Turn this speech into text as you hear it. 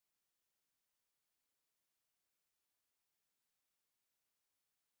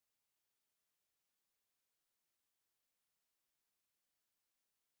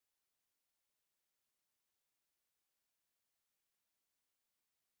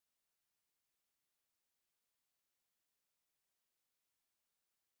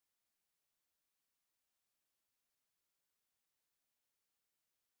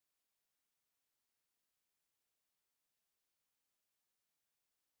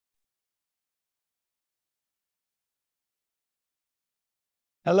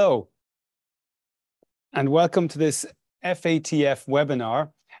Hello, and welcome to this FATF webinar,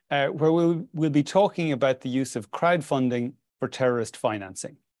 where we'll be talking about the use of crowdfunding for terrorist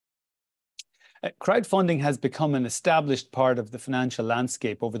financing. Crowdfunding has become an established part of the financial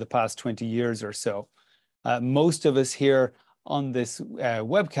landscape over the past 20 years or so. Most of us here on this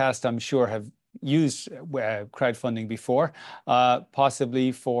webcast, I'm sure, have used crowdfunding before,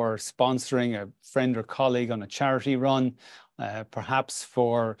 possibly for sponsoring a friend or colleague on a charity run, perhaps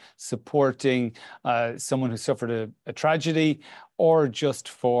for supporting someone who suffered a tragedy, or just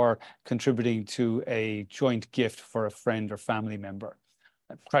for contributing to a joint gift for a friend or family member.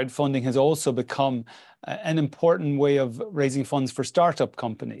 Crowdfunding has also become an important way of raising funds for startup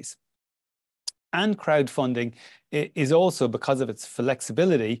companies. And crowdfunding is also, because of its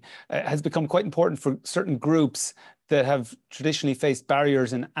flexibility, has become quite important for certain groups that have traditionally faced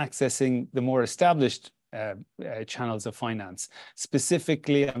barriers in accessing the more established channels of finance.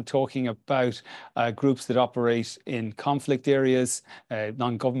 Specifically, I'm talking about groups that operate in conflict areas,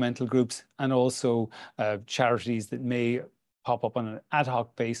 non-governmental groups, and also charities that may pop up on an ad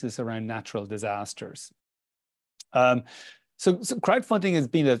hoc basis around natural disasters. So crowdfunding has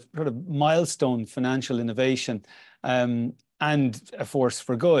been a sort of milestone financial innovation and a force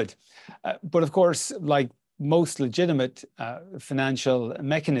for good. But of course, like most legitimate financial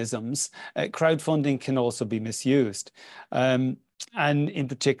mechanisms, crowdfunding can also be misused. And in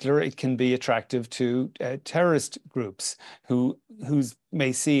particular, it can be attractive to terrorist groups who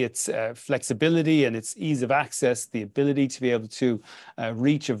may see its flexibility and its ease of access, the ability to be able to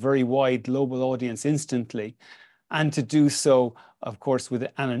reach a very wide global audience instantly. And to do so, of course, with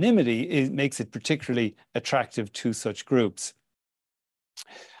anonymity, it makes it particularly attractive to such groups.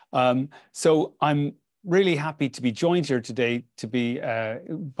 So I'm really happy to be joined here today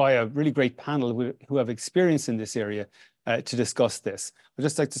by a really great panel who have experience in this area to discuss this. I'd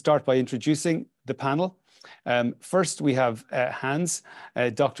just like to start by introducing the panel. First, we have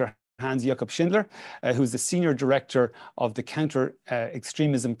Dr. Hans Jakob Schindler, who's the Senior Director of the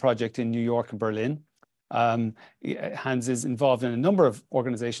Counter-Extremism Project in New York and Berlin. Hans is involved in a number of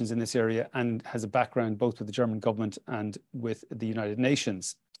organizations in this area and has a background both with the German government and with the United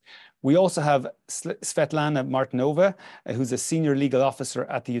Nations. We also have Svetlana Martinova, who's a senior legal officer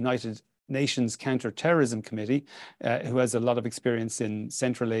at the United Nations Counter-Terrorism Committee, who has a lot of experience in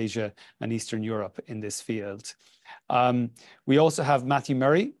Central Asia and Eastern Europe in this field. We also have Matthew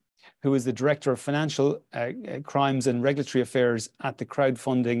Murray, who is the Director of Financial Crimes and Regulatory Affairs at the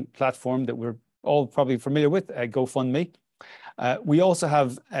crowdfunding platform that we're all probably familiar with, GoFundMe. We also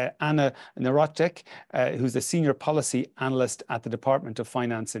have Anna Narodek, who's a Senior Policy Analyst at the Department of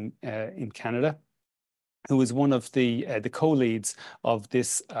Finance in Canada, who is one of the co-leads of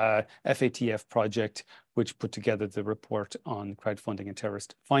this FATF project, which put together the report on crowdfunding and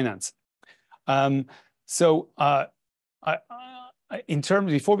terrorist finance. Before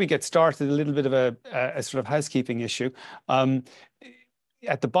we get started, a little bit of a sort of housekeeping issue.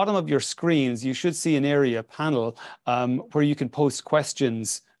 At the bottom of your screens, you should see an area panel where you can post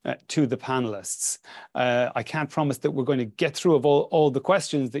questions to the panelists. I can't promise that we're going to get through all the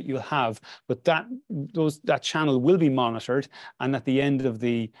questions that you'll have, but that channel will be monitored. And at the end of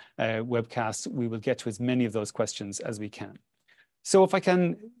the webcast, we will get to as many of those questions as we can. So if I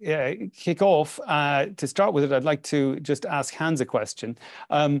can kick off, to start with it, I'd like to just ask Hans a question.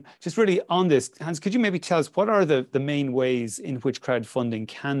 Just really on this, Hans, could you maybe tell us what are the main ways in which crowdfunding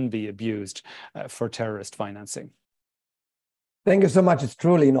can be abused for terrorist financing? Thank you so much. It's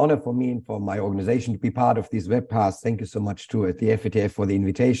truly an honor for me and for my organization to be part of this webcast. Thank you so much to the FATF for the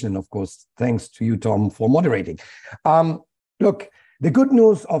invitation. And of course, thanks to you, Tom, for moderating. Look, the good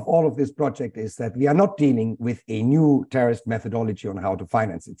news of all of this project is that we are not dealing with a new terrorist methodology on how to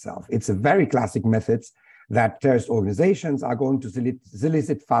finance itself. It's a very classic method that terrorist organizations are going to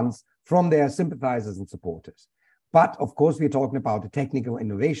solicit funds from their sympathizers and supporters. But of course, we're talking about a technical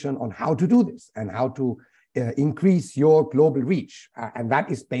innovation on how to do this and how to increase your global reach. And that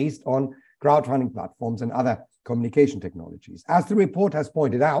is based on crowdfunding platforms and other communication technologies. As the report has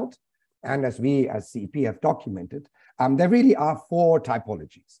pointed out, and as we as CEP have documented, there really are four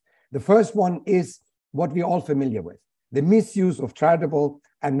typologies. The first one is what we're all familiar with, the misuse of charitable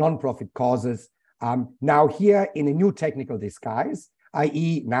and non-profit causes, now here in a new technical disguise,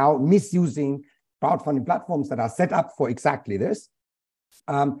 i.e. now misusing crowdfunding platforms that are set up for exactly this,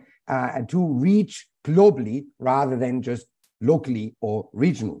 and to reach globally rather than just locally or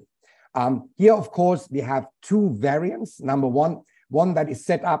regionally. Here, of course, we have two variants. Number one that is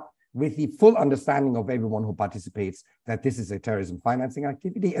set up with the full understanding of everyone who participates that this is a terrorism financing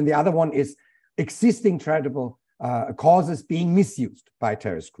activity. And the other one is existing charitable causes being misused by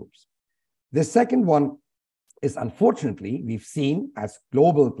terrorist groups. The second one is, unfortunately, we've seen as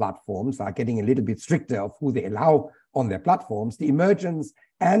global platforms are getting a little bit stricter of who they allow on their platforms, the emergence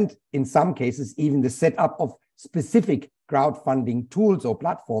and in some cases even the setup of specific crowdfunding tools or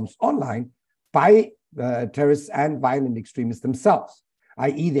platforms online by terrorists and violent extremists themselves,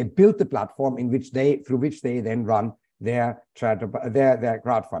 i.e. they built the platform through which they then run their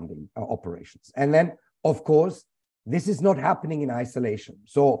crowdfunding operations. And then, of course, this is not happening in isolation.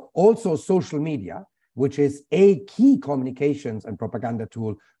 So also social media, which is a key communications and propaganda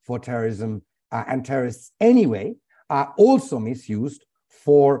tool for terrorism and terrorists anyway, are also misused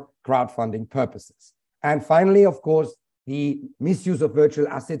for crowdfunding purposes. And finally, of course, the misuse of virtual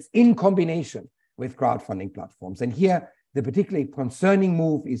assets in combination with crowdfunding platforms. And here, the particularly concerning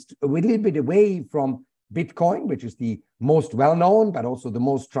move is a little bit away from Bitcoin, which is the most well-known, but also the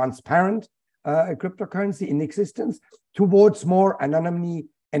most transparent cryptocurrency in existence, towards more anonymity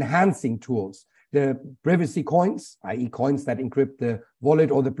enhancing tools. The privacy coins, i.e. coins that encrypt the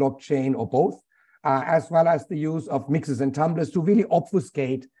wallet or the blockchain or both, as well as the use of mixers and tumblers to really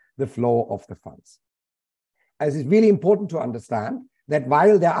obfuscate the flow of the funds. As it's really important to understand that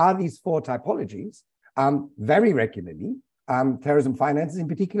while there are these four typologies, very regularly, terrorism finances, in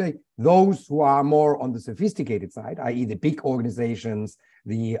particular, those who are more on the sophisticated side, i.e. the big organizations,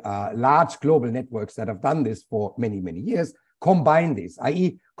 the large global networks that have done this for many, many years, combine this,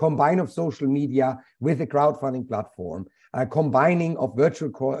 i.e. combine of social media with a crowdfunding platform, combining of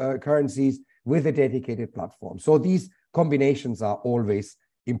virtual currencies with a dedicated platform. So these combinations are always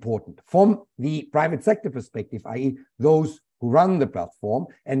important. From the private sector perspective, i.e. those who run the platform,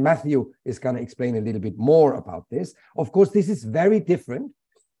 and Matthew is going to explain a little bit more about this. Of course, this is very different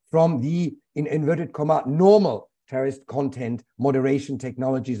from the, in inverted comma, normal terrorist content moderation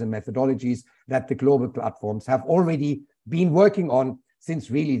technologies and methodologies that the global platforms have already been working on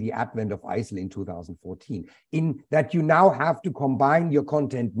since really the advent of ISIL in 2014, in that you now have to combine your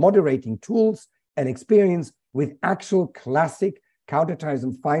content moderating tools and experience with actual classic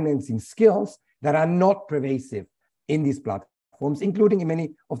counterterrorism financing skills that are not pervasive in these platforms, including in many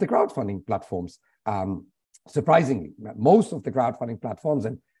of the crowdfunding platforms. Surprisingly, most of the crowdfunding platforms,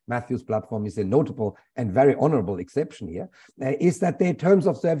 and Matthew's platform is a notable and very honorable exception here, is that their terms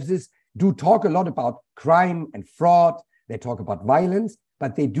of services do talk a lot about crime and fraud. They talk about violence,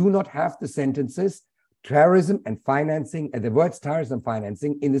 but they do not have the sentences terrorism and financing, and the words terrorism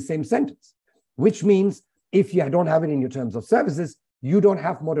financing in the same sentence, which means if you don't have it in your terms of services, you don't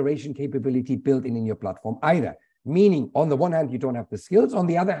have moderation capability built in your platform either. Meaning, on the one hand, you don't have the skills. On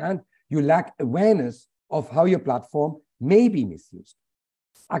the other hand, you lack awareness of how your platform may be misused.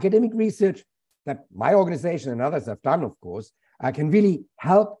 Academic research that my organization and others have done, of course, can really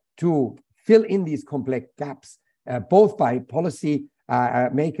help to fill in these complex gaps, both by policy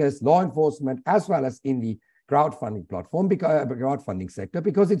makers, law enforcement, as well as in the crowdfunding platform, crowdfunding sector,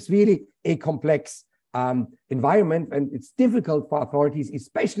 because it's really a complex environment, and it's difficult for authorities,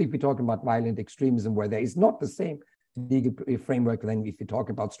 especially if we're talking about violent extremism, where there is not the same legal framework than if you talk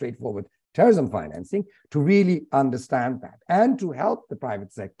about straightforward terrorism financing, to really understand that and to help the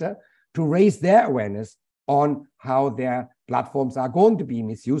private sector to raise their awareness on how their platforms are going to be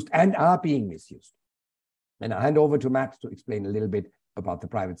misused and are being misused. And I hand over to Matt to explain a little bit about the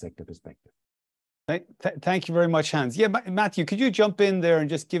private sector perspective. Thank you very much, Hans. Yeah, Matthew, could you jump in there and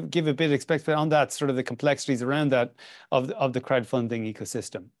just give a bit of perspective on that, sort of the complexities around that of the crowdfunding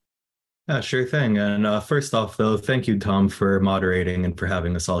ecosystem? Yeah, sure thing. And first off, though, thank you, Tom, for moderating and for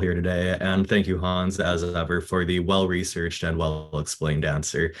having us all here today. And thank you, Hans, as ever, for the well-researched and well-explained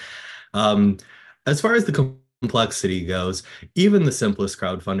answer. As far as the complexity goes, even the simplest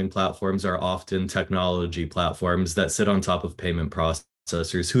crowdfunding platforms are often technology platforms that sit on top of payment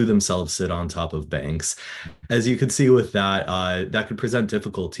processors who themselves sit on top of banks. As you can see with that, that could present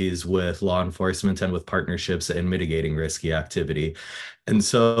difficulties with law enforcement and with partnerships in mitigating risky activity. And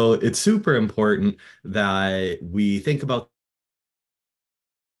so it's super important that we think about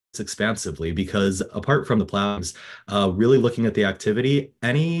this expansively, because apart from the platforms, really looking at the activity,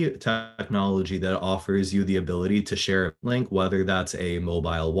 any technology that offers you the ability to share a link, whether that's a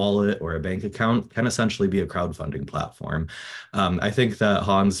mobile wallet or a bank account, can essentially be a crowdfunding platform. I think that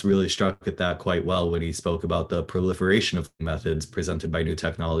Hans really struck at that quite well when he spoke about the proliferation of methods presented by new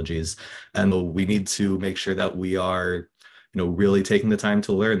technologies. And we need to make sure that we are really taking the time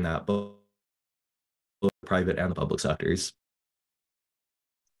to learn that, both the private and the public sectors.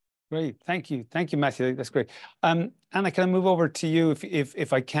 Great, thank you, Matthew. That's great. Anna, can I move over to you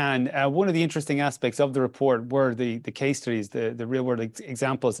if I can? One of the interesting aspects of the report were the case studies, the real world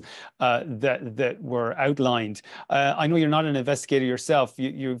examples that were outlined. I know you're not an investigator yourself;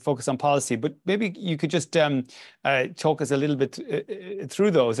 you focus on policy, but maybe you could just talk us a little bit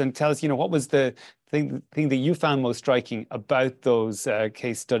through those and tell us, what was the thing that you found most striking about those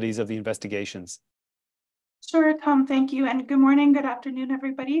case studies of the investigations. Sure, Tom, thank you. And good morning, good afternoon,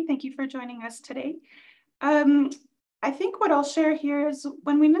 everybody. Thank you for joining us today. I think what I'll share here is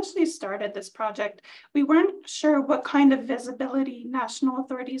when we initially started this project, we weren't sure what kind of visibility national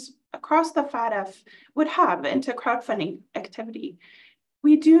authorities across the FATF would have into crowdfunding activity.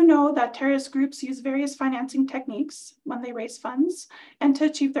 We do know that terrorist groups use various financing techniques when they raise funds and to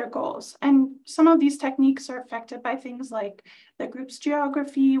achieve their goals. And some of these techniques are affected by things like the group's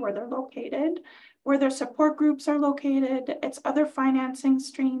geography, where they're located, where their support groups are located, its other financing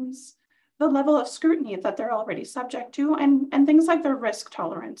streams, the level of scrutiny that they're already subject to, and things like their risk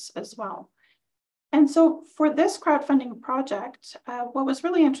tolerance as well. And so for this crowdfunding project, what was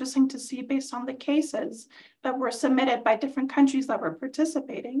really interesting to see based on the cases that were submitted by different countries that were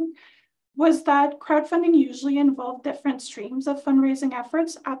participating was that crowdfunding usually involved different streams of fundraising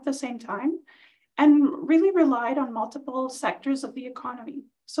efforts at the same time and really relied on multiple sectors of the economy.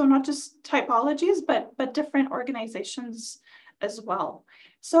 So not just typologies, but different organizations as well.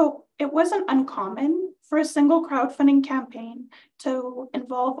 So it wasn't uncommon for a single crowdfunding campaign to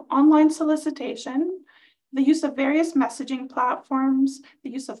involve online solicitation, the use of various messaging platforms, the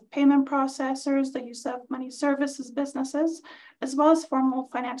use of payment processors, the use of money services businesses, as well as formal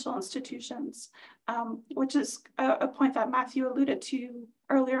financial institutions, which is a point that Matthew alluded to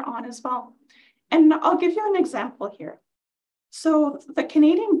earlier on as well. And I'll give you an example here. So the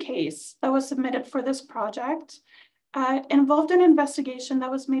Canadian case that was submitted for this project involved an investigation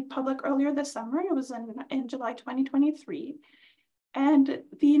that was made public earlier this summer. It was in July 2023. And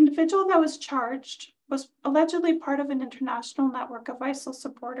the individual that was charged was allegedly part of an international network of ISIL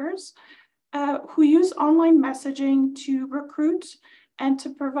supporters who used online messaging to recruit and to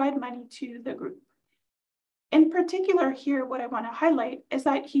provide money to the group. In particular here, what I want to highlight is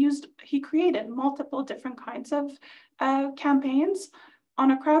that he created multiple different kinds of campaigns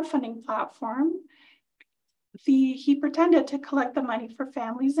on a crowdfunding platform. He pretended to collect the money for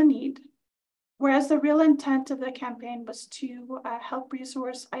families in need, whereas the real intent of the campaign was to help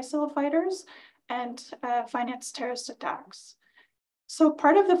resource ISIL fighters and finance terrorist attacks. So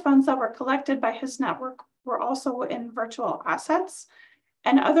part of the funds that were collected by his network were also in virtual assets,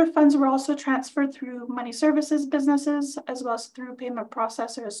 and other funds were also transferred through money services businesses, as well as through payment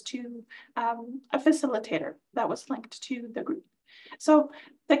processors to a facilitator that was linked to the group. So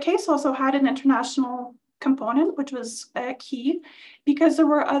the case also had an international component, which was key, because there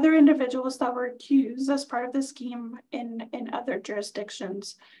were other individuals that were accused as part of the scheme in other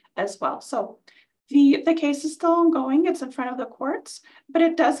jurisdictions as well. So the case is still ongoing. It's in front of the courts, but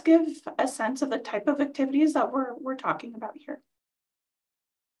it does give a sense of the type of activities that we're talking about here.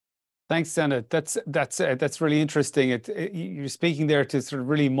 Thanks, Anna. That's really interesting. You're speaking there to sort of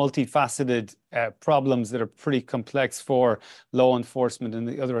really multifaceted problems that are pretty complex for law enforcement and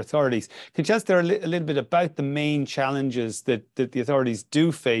the other authorities. Can you tell us there a little bit about the main challenges that the authorities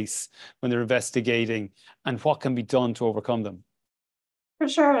do face when they're investigating and what can be done to overcome them? For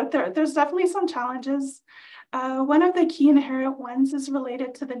sure, there's definitely some challenges. One of the key inherent ones is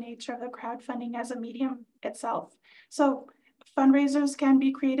related to the nature of the crowdfunding as a medium itself. So fundraisers can be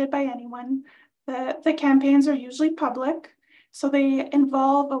created by anyone. The campaigns are usually public, so they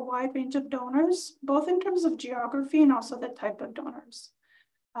involve a wide range of donors, both in terms of geography and also the type of donors.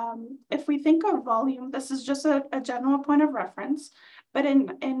 If we think of volume, this is just a general point of reference, but in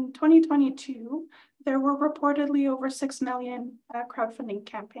 2022, there were reportedly over 6 million crowdfunding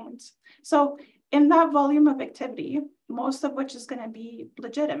campaigns. So in that volume of activity, most of which is going to be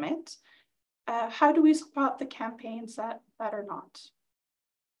legitimate, how do we spot the campaigns that are not?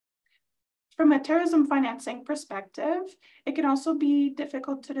 From a terrorism financing perspective, it can also be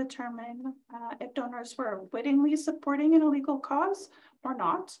difficult to determine if donors were wittingly supporting an illegal cause or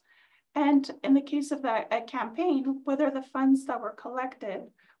not. And in the case of a campaign, whether the funds that were collected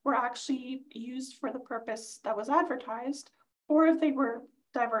were actually used for the purpose that was advertised, or if they were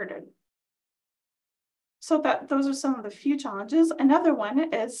diverted. So those are some of the few challenges. Another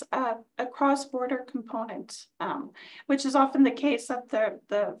one is a cross-border component, which is often the case that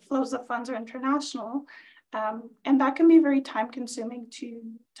the flows of funds are international, and that can be very time-consuming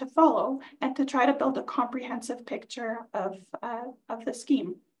to follow and to try to build a comprehensive picture of the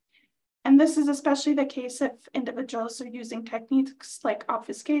scheme. And this is especially the case if individuals are using techniques like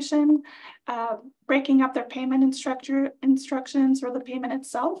obfuscation, breaking up their payment instructions or the payment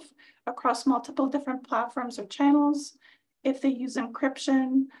itself across multiple different platforms or channels, if they use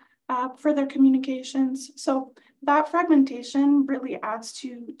encryption for their communications. So that fragmentation really adds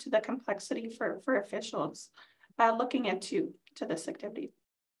to the complexity for officials looking into this activity.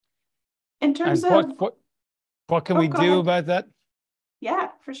 In terms of what can we do about that? Yeah,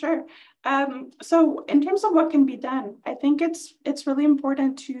 for sure. So in terms of what can be done, I think it's really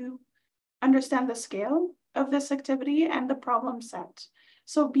important to understand the scale of this activity and the problem set.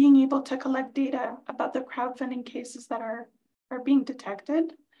 So being able to collect data about the crowdfunding cases that are being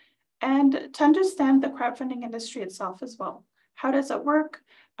detected, and to understand the crowdfunding industry itself as well. How does it work?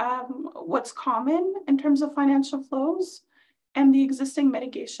 What's common in terms of financial flows, and the existing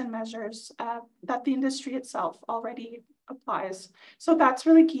mitigation measures that the industry itself already applies. So that's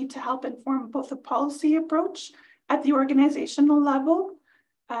really key to help inform both the policy approach at the organizational level,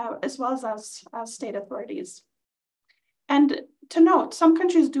 as well as state authorities. And to note, some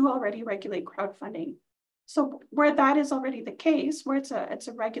countries do already regulate crowdfunding. So where that is already the case, where it's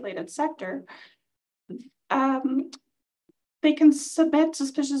a regulated sector, they can submit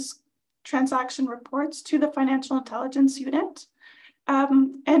suspicious transaction reports to the Financial Intelligence Unit.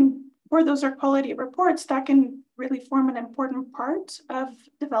 And where those are quality reports, that can really form an important part of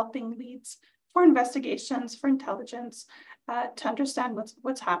developing leads for investigations, for intelligence, to understand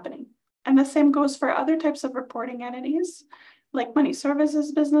what's happening. And the same goes for other types of reporting entities, like money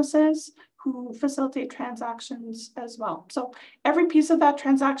services businesses who facilitate transactions as well. So every piece of that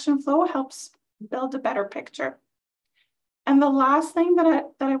transaction flow helps build a better picture. And the last thing that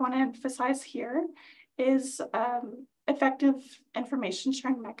I want to emphasize here is effective information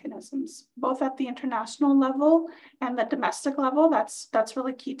sharing mechanisms, both at the international level and the domestic level. That's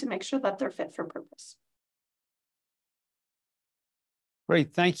really key to make sure that they're fit for purpose.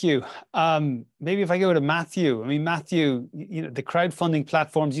 Great, thank you. Maybe if I go to Matthew. I mean, Matthew, you know, the crowdfunding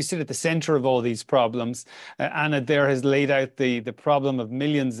platforms, you sit at the center of all these problems. Anna there has laid out the problem of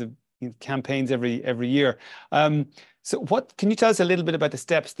millions of campaigns every year. So what can you tell us a little bit about the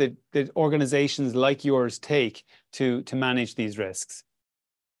steps that organizations like yours take to manage these risks?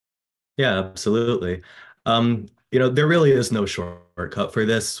 Yeah, absolutely. You know, there really is no shortcut for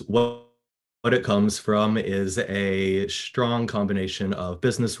this. What it comes from is a strong combination of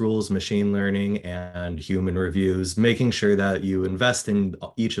business rules, machine learning, and human reviews, making sure that you invest in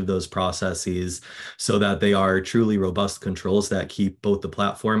each of those processes so that they are truly robust controls that keep both the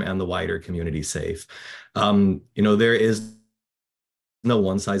platform and the wider community safe. You know, there is no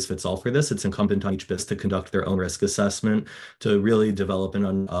one size fits all for this. It's incumbent on each business to conduct their own risk assessment to really develop an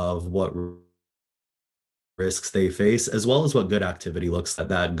understanding of what risks they face, as well as what good activity looks like,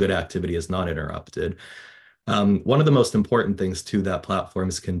 that good activity is not interrupted. One of the most important things too that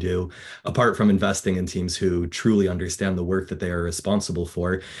platforms can do, apart from investing in teams who truly understand the work that they are responsible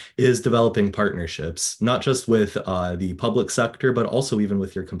for, is developing partnerships, not just with the public sector, but also even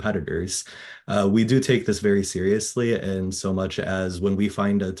with your competitors. We do take this very seriously, in so much as when we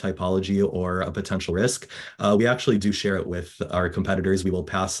find a typology or a potential risk, we actually do share it with our competitors. We will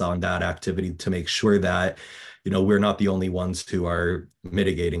pass on that activity to make sure that, you know, we're not the only ones who are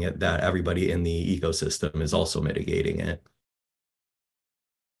mitigating it, that everybody in the ecosystem is also mitigating it.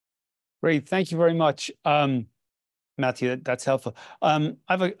 Great, thank you very much, Matthew. That's helpful. I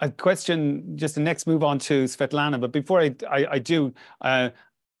have a question, just the next move on to Svetlana, but before I do,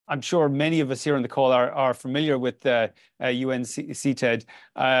 I'm sure many of us here on the call are familiar with UNCTAD.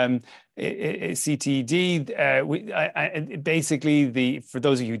 CTD, basically, for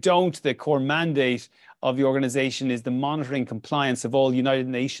those of you who don't, the core mandate of the organization is the monitoring compliance of all United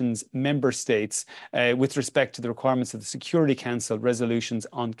Nations member states with respect to the requirements of the Security Council resolutions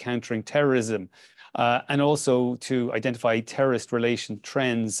on countering terrorism. And also to identify terrorist-relation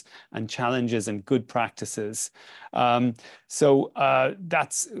trends and challenges and good practices. So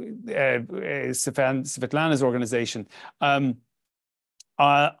that's Svetlana's organization.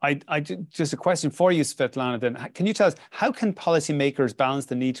 Just a question for you, Svetlana, then. Can you tell us, how can policymakers balance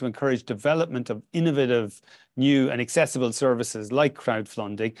the need to encourage development of innovative, new and accessible services like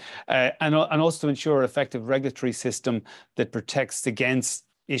crowdfunding, and also to ensure effective regulatory system that protects against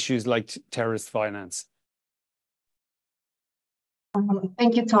issues like terrorist finance?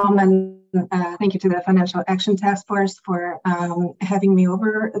 Thank you, Tom, and thank you to the Financial Action Task Force for having me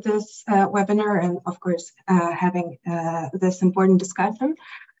over this webinar, and of course, having this important discussion.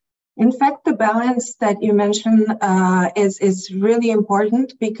 In fact, the balance that you mentioned is really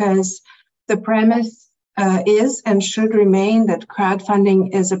important, because the premise is and should remain that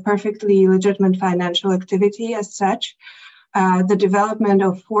crowdfunding is a perfectly legitimate financial activity as such. The development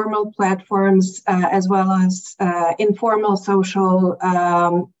of formal platforms as well as informal social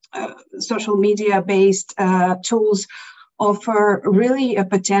media-based tools offer really a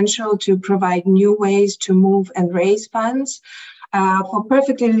potential to provide new ways to move and raise funds for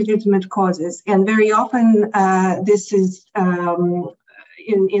perfectly legitimate causes. And very often this is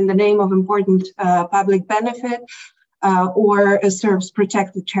in the name of important public benefit or serves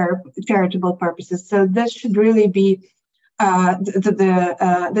protected charitable purposes. So this should really be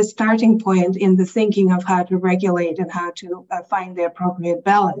the starting point in the thinking of how to regulate and how to find the appropriate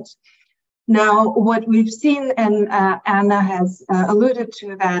balance. Now, what we've seen, and Anna has alluded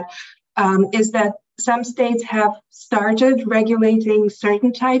to that, is that some states have started regulating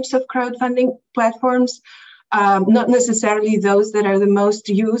certain types of crowdfunding platforms, not necessarily those that are the most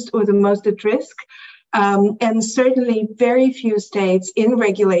used or the most at risk. And certainly very few states in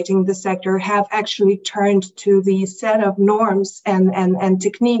regulating the sector have actually turned to the set of norms and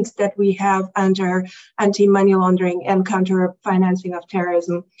techniques that we have under anti-money laundering and counter-financing of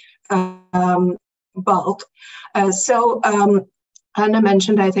terrorism bulk. Anna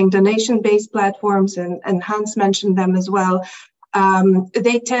mentioned, I think, donation-based platforms, and Hans mentioned them as well.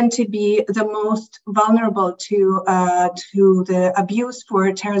 They tend to be the most vulnerable to the abuse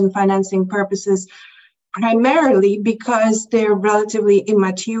for terrorism financing purposes, primarily because they're relatively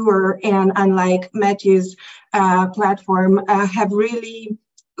immature and, unlike Matthew's platform, have really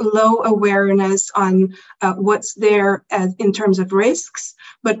low awareness on what's there in terms of risks,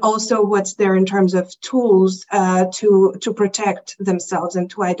 but also what's there in terms of tools to protect themselves and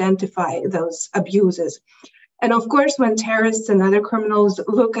to identify those abuses. And of course, when terrorists and other criminals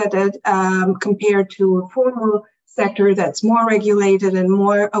look at it compared to a formal sector that's more regulated and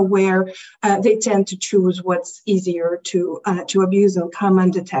more aware, they tend to choose what's easier to abuse and come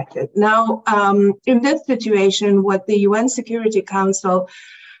undetected. Now, in this situation, what the UN Security Council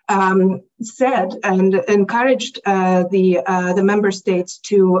said and encouraged the member states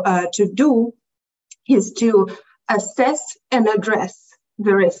to do is to assess and address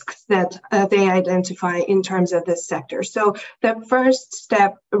the risks that they identify in terms of this sector. So the first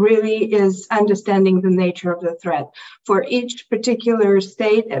step really is understanding the nature of the threat. For each particular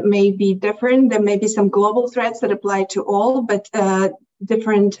state, it may be different. There may be some global threats that apply to all, but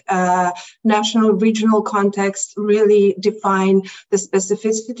different national, regional contexts really define the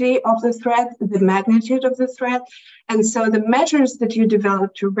specificity of the threat, the magnitude of the threat. And so the measures that you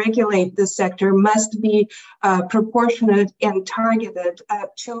develop to regulate the sector must be proportionate and targeted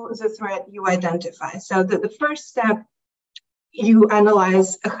to the threat you identify. So the first step, you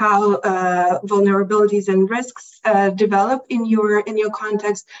analyze how vulnerabilities and risks develop in your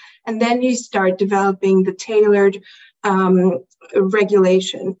context, and then you start developing the tailored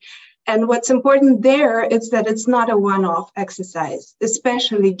regulation. And what's important there is that it's not a one-off exercise,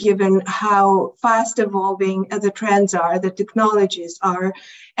 especially given how fast evolving the trends are, the technologies are,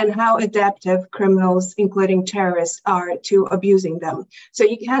 and how adaptive criminals, including terrorists, are to abusing them. So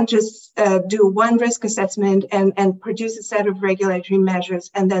you can't just do one risk assessment and produce a set of regulatory measures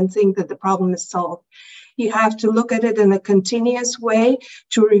and then think that the problem is solved. You have to look at it in a continuous way,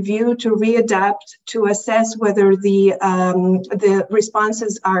 to review, to readapt, to assess whether the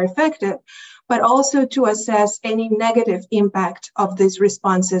responses are effective, but also to assess any negative impact of these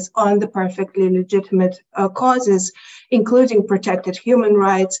responses on the perfectly legitimate causes, including protected human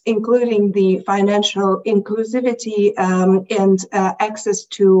rights, including the financial inclusivity and access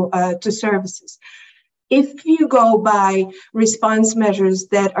to services. If you go by response measures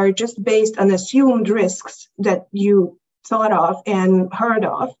that are just based on assumed risks that you thought of and heard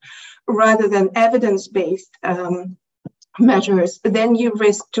of, rather than evidence-based measures, then you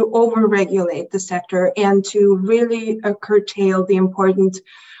risk to over-regulate the sector and to really curtail the important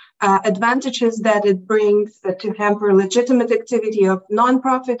advantages that it brings to hamper legitimate activity of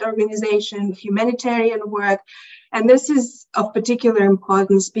nonprofit organizations, humanitarian work. And this is of particular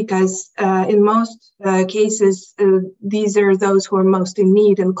importance because in most cases, these are those who are most in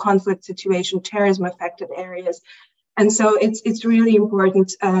need in conflict situation, terrorism affected areas. And so it's really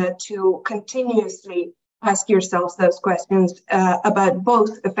important to continuously ask yourselves those questions about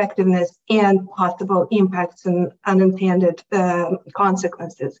both effectiveness and possible impacts and unintended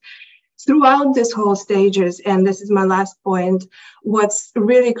consequences. Throughout this whole stages, and this is my last point, what's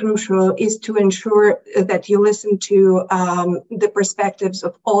really crucial is to ensure that you listen to the perspectives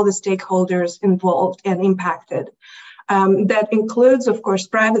of all the stakeholders involved and impacted. That includes, of course,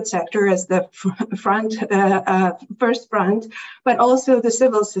 private sector as the first front, but also the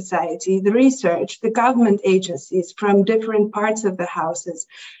civil society, the research, the government agencies from different parts of the houses.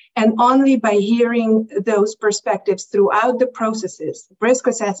 And only by hearing those perspectives throughout the processes, risk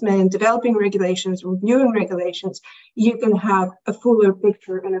assessment, developing regulations, reviewing regulations, you can have a fuller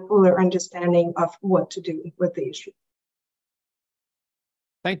picture and a fuller understanding of what to do with the issue.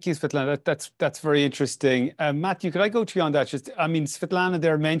 Thank you, Svetlana. That's very interesting. Matthew, could I go to you on that? I mean, Svetlana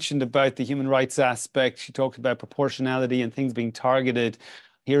there mentioned about the human rights aspect. She talked about proportionality and things being targeted.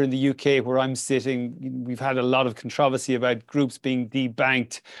 Here in the UK, where I'm sitting, we've had a lot of controversy about groups being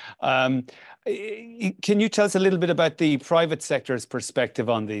debanked. Can you tell us a little bit about the private sector's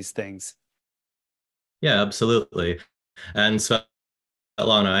perspective on these things? Yeah, absolutely. And so,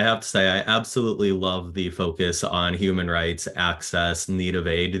 Alana, I have to say, I absolutely love the focus on human rights, access, need of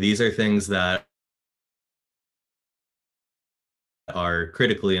aid. These are things that are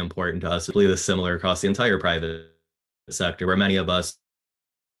critically important to us. It's really similar across the entire private sector, where many of us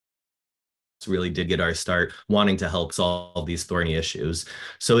really did get our start wanting to help solve these thorny issues.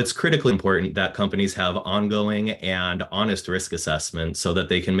 So it's critically important that companies have ongoing and honest risk assessment so that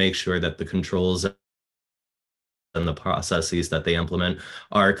they can make sure that the controls and the processes that they implement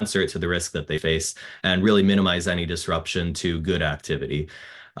are commensurate to the risk that they face and really minimize any disruption to good activity.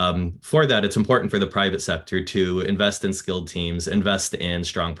 For that, it's important for the private sector to invest in skilled teams, invest in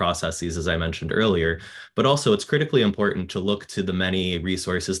strong processes, as I mentioned earlier, but also it's critically important to look to the many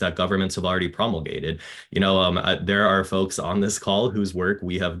resources that governments have already promulgated. You know, there are folks on this call whose work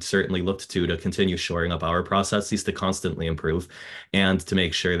we have certainly looked to continue shoring up our processes to constantly improve and to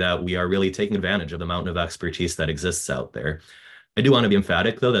make sure that we are really taking advantage of the mountain of expertise that exists out there. I do want to be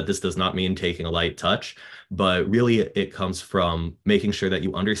emphatic, though, that this does not mean taking a light touch, but really it comes from making sure that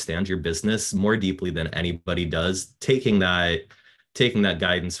you understand your business more deeply than anybody does, taking that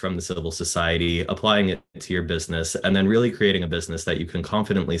guidance from the civil society, applying it to your business, and then really creating a business that you can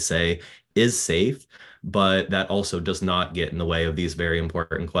confidently say is safe, but that also does not get in the way of these very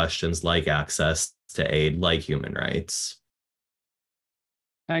important questions like access to aid, like human rights.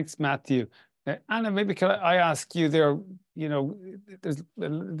 Thanks, Matthew. Anna, maybe can I ask you there, you know, there's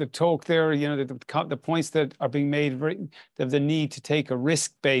the talk there, you know, the points that are being made, the need to take a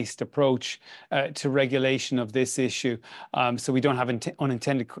risk-based approach to regulation of this issue so we don't have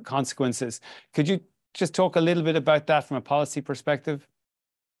unintended consequences. Could you just talk a little bit about that from a policy perspective?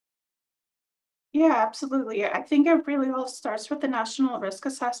 Yeah, absolutely. I think it really all starts with the national risk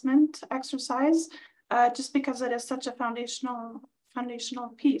assessment exercise, just because it is such a foundational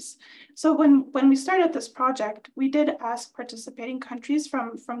piece. So when we started this project, we did ask participating countries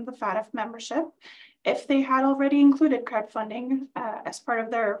from the FATF membership if they had already included crowdfunding as part of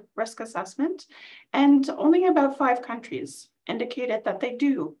their risk assessment. And only about 5 countries indicated that they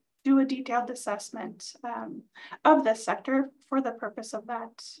do a detailed assessment of this sector for the purpose of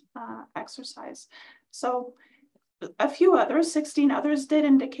that exercise. So a few others, 16 others, did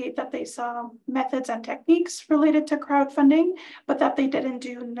indicate that they saw methods and techniques related to crowdfunding, but that they didn't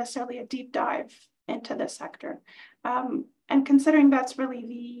do necessarily a deep dive into the sector. And considering that's really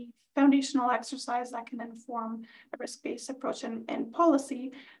the foundational exercise that can inform a risk-based approach in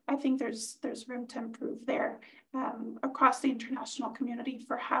policy, I think there's room to improve there across the international community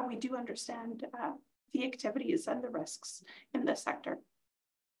for how we do understand the activities and the risks in this sector.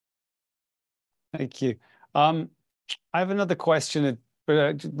 Thank you. I have another question,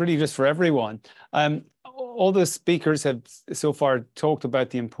 really just for everyone. All the speakers have so far talked about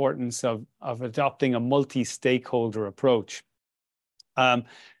the importance of adopting a multi-stakeholder approach.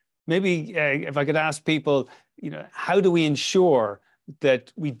 Maybe if I could ask people, you know, how do we ensure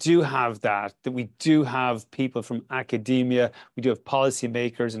that we do have that we do have people from academia, we do have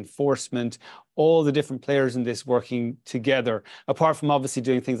policymakers, enforcement, all the different players in this working together, apart from obviously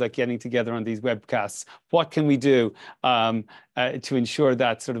doing things like getting together on these webcasts? What can we do to ensure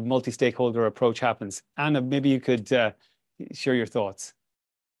that sort of multi-stakeholder approach happens? Anna, maybe you could share your thoughts.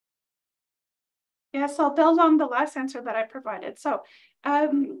 Yes, I'll build on the last answer that I provided. So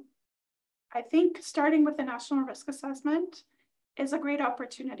I think starting with the national risk assessment is a great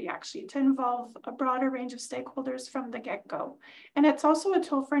opportunity actually to involve a broader range of stakeholders from the get-go. And it's also a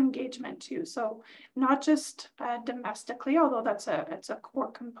tool for engagement too. So not just domestically, although it's a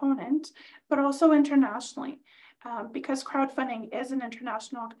core component, but also internationally. Because crowdfunding is an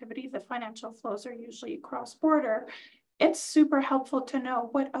international activity, the financial flows are usually cross-border. It's super helpful to know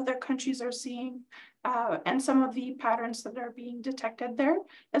what other countries are seeing and some of the patterns that are being detected there,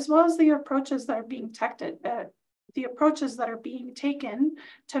 as well as the approaches that are being the approaches that are being taken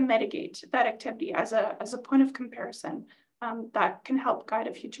to mitigate that activity as a point of comparison that can help guide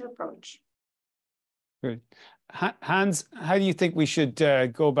a future approach. Good. Hans, how do you think we should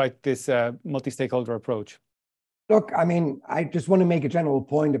go about this multi-stakeholder approach? Look, I mean, I just want to make a general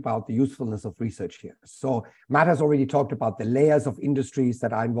point about the usefulness of research here. So Matt has already talked about the layers of industries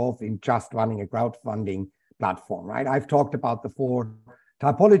that are involved in just running a crowdfunding platform, right? I've talked about the 4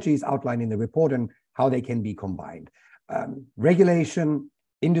 typologies outlined in the report and how they can be combined. Regulation,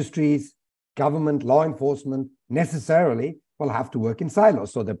 industries, government, law enforcement necessarily will have to work in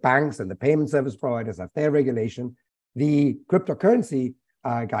silos. So the banks and the payment service providers have their regulation. The cryptocurrency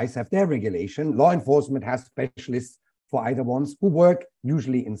guys have their regulation. Law enforcement has specialists for either ones who work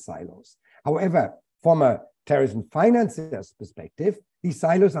usually in silos. However, from a terrorism financier's perspective, these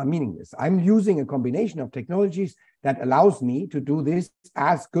silos are meaningless. I'm using a combination of technologies that allows me to do this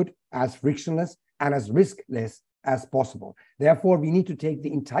as good, as frictionless, and as riskless as possible. Therefore, we need to take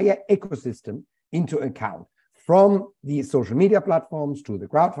the entire ecosystem into account, from the social media platforms to the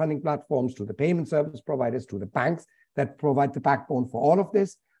crowdfunding platforms to the payment service providers to the banks that provide the backbone for all of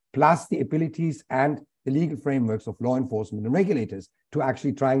this, plus the abilities and the legal frameworks of law enforcement and regulators to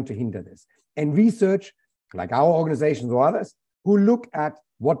actually trying to hinder this. And research, like our organizations or others, who look at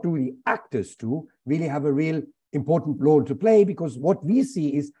what do the actors do, really have a real important role to play, because what we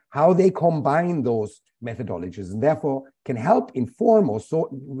see is how they combine those methodologies and therefore can help inform or so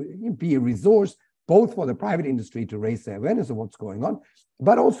be a resource both for the private industry to raise their awareness of what's going on,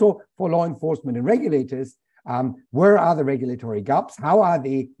 but also for law enforcement and regulators. Where are the regulatory gaps? How are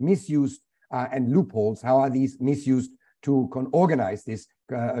they misused and loopholes? How are these misused to organize this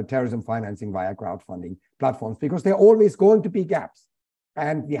terrorism financing via crowdfunding platforms? Because there are always going to be gaps.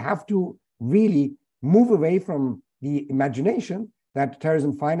 And we have to really move away from the imagination that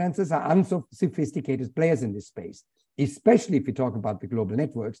terrorism financiers are unsophisticated players in this space, especially if we talk about the global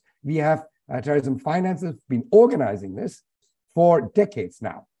networks. We have terrorism financiers been organizing this for decades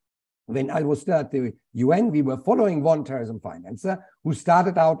now. When I was still at the UN, we were following one terrorism financer who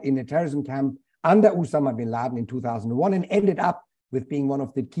started out in a terrorism camp under Osama bin Laden in 2001 and ended up with being one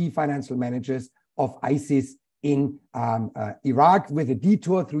of the key financial managers of ISIS in Iraq, with a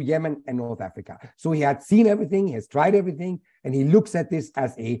detour through Yemen and North Africa. So he had seen everything, he has tried everything, and he looks at this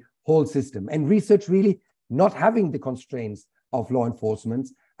as a whole system. And research really not having the constraints of law enforcement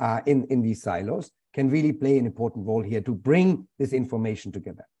in these silos can really play an important role here to bring this information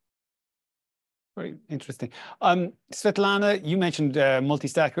together. Very interesting. Svetlana, you mentioned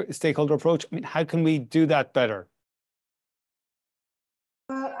multi-stakeholder approach. I mean, how can we do that better?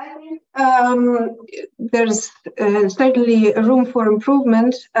 I think there's certainly room for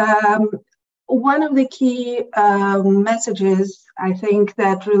improvement. One of the key messages, I think,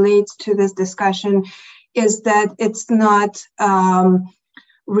 that relates to this discussion is that it's not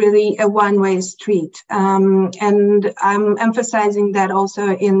really a one-way street. And I'm emphasizing that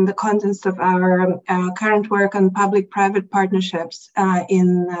also in the context of our current work on public-private partnerships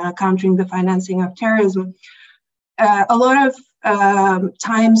in countering the financing of terrorism. A lot of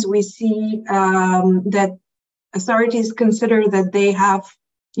times we see that authorities consider that they have,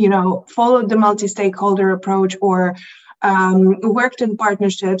 followed the multi-stakeholder approach or worked in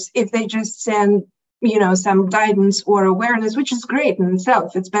partnerships if they just send some guidance or awareness, which is great in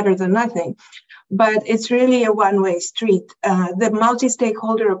itself. It's better than nothing. But it's really a one-way street. The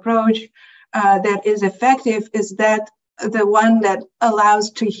multi-stakeholder approach that is effective is that the one that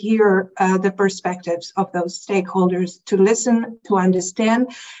allows to hear the perspectives of those stakeholders, to listen, to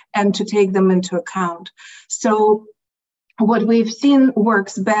understand, and to take them into account. So what we've seen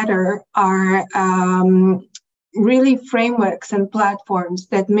works better are really frameworks and platforms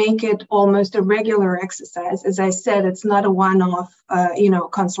that make it almost a regular exercise. As I said, it's not a one-off,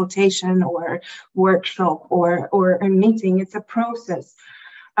 consultation or workshop or a meeting. It's a process.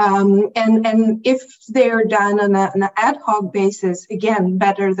 And if they're done on an ad hoc basis, again,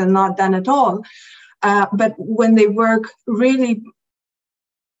 better than not done at all. But when they work really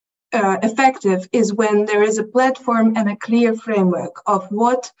effective is when there is a platform and a clear framework of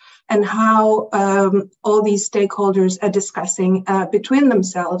what and how all these stakeholders are discussing between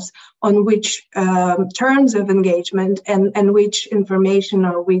themselves on which terms of engagement and which information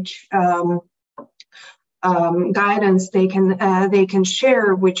or which guidance they can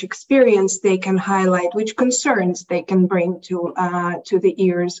share, which experience they can highlight, which concerns they can bring to the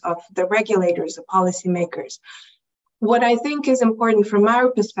ears of the regulators, the policymakers. What I think is important from our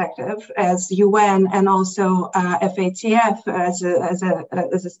perspective as UN and also FATF as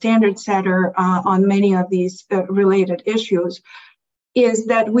a standard setter on many of these related issues is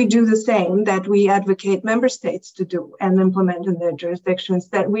that we do the same that we advocate member states to do and implement in their jurisdictions,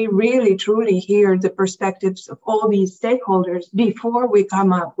 that we really truly hear the perspectives of all these stakeholders before we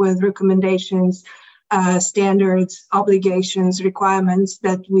come up with recommendations, standards, obligations, requirements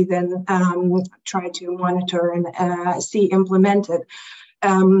that we then try to monitor and see implemented.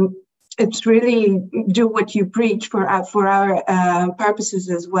 It's really do what you preach for our purposes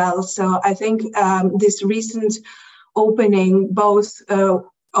as well. So I think this recent opening both of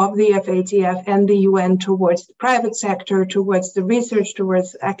the FATF and the UN towards the private sector, towards the research,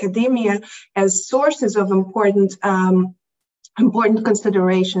 towards academia as sources of important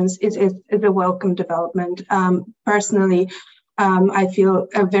considerations is a welcome development. Personally, I feel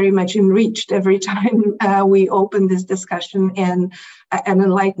very much enriched every time we open this discussion and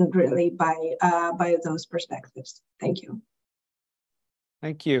enlightened really by those perspectives. Thank you.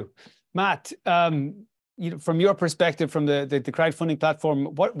 Thank you. Matt, from your perspective, from the crowdfunding platform,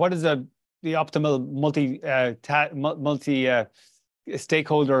 what is the optimal multi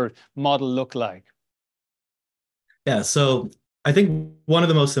stakeholder model look like? Yeah, so I think one of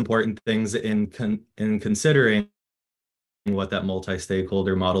the most important things in considering what that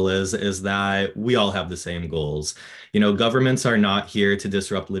multi-stakeholder model is that we all have the same goals. You know, governments are not here to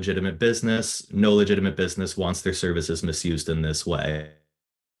disrupt legitimate business. No legitimate business wants their services misused in this way.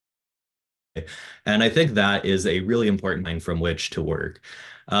 And I think that is a really important line from which to work.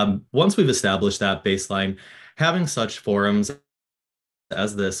 Once we've established that baseline, having such forums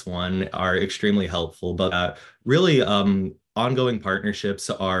as this one are extremely helpful, but really ongoing partnerships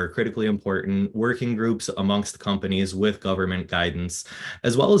are critically important, working groups amongst companies with government guidance,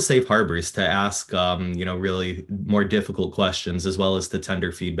 as well as safe harbors to ask really more difficult questions, as well as to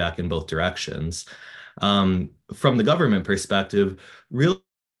tender feedback in both directions. From the government perspective, really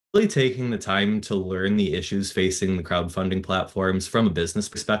taking the time to learn the issues facing the crowdfunding platforms from a business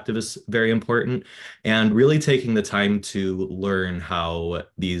perspective is very important, and really taking the time to learn how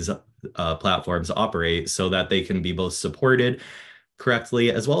these platforms operate so that they can be both supported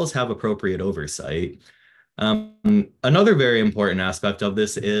correctly as well as have appropriate oversight. Another very important aspect of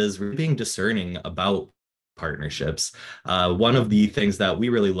this is really being discerning about partnerships. One of the things that we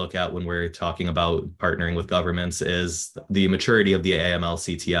really look at when we're talking about partnering with governments is the maturity of the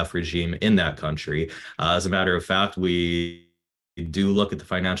AML-CTF regime in that country. As a matter of fact, we do look at the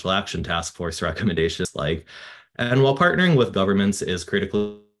Financial Action Task Force recommendations and while partnering with governments is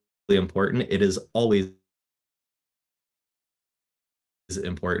critically important, it is always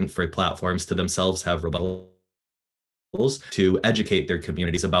important for platforms to themselves have rebuttals to educate their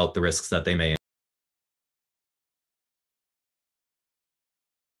communities about the risks that they may.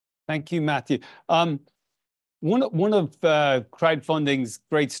 Thank you, Matthew. One of crowdfunding's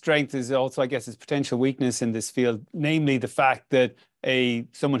great strength is also, I guess, its potential weakness in this field, namely the fact that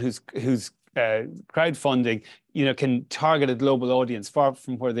someone who's crowdfunding, can target a global audience far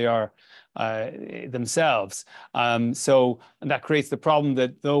from where they are themselves. And that creates the problem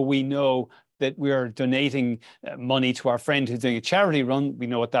that though we know that we are donating money to our friend who's doing a charity run, we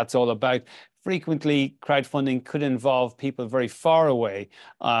know what that's all about. Frequently, crowdfunding could involve people very far away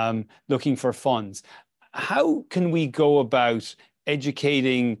looking for funds. How can we go about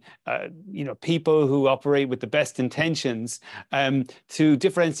educating people who operate with the best intentions to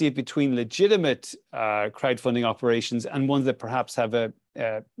differentiate between legitimate crowdfunding operations and ones that perhaps have a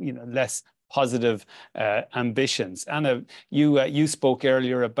less positive ambitions? Anna, you spoke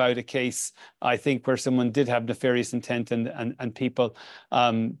earlier about a case, I think, where someone did have nefarious intent and people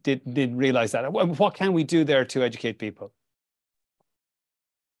did realize that. What can we do there to educate people?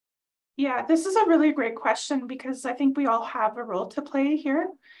 Yeah, this is a really great question because I think we all have a role to play here.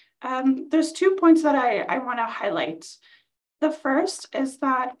 There's 2 points that I want to highlight. The first is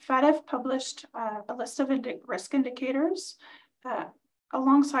that FATF published a list of risk indicators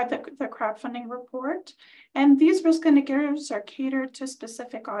alongside the crowdfunding report. And these risk indicators are catered to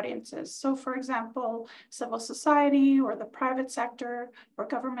specific audiences. So for example, civil society or the private sector or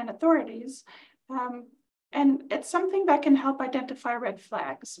government authorities. And it's something that can help identify red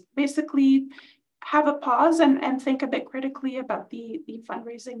flags. Basically, have a pause and think a bit critically about the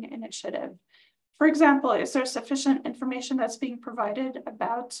fundraising initiative. For example, is there sufficient information that's being provided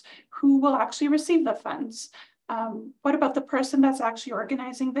about who will actually receive the funds? What about the person that's actually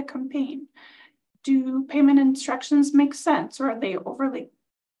organizing the campaign? Do payment instructions make sense, or are they overly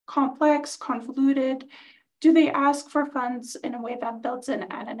complex, convoluted? Do they ask for funds in a way that builds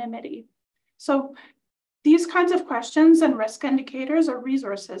in anonymity? So these kinds of questions and risk indicators are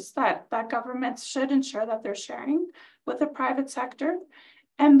resources that governments should ensure that they're sharing with the private sector.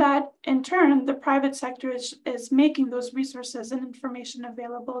 and that in turn, the private sector is making those resources and information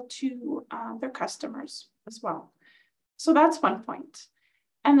available to their customers as well. So that's one point.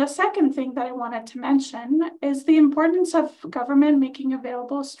 And the second thing that I wanted to mention is the importance of government making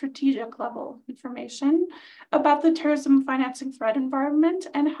available strategic level information about the terrorism financing threat environment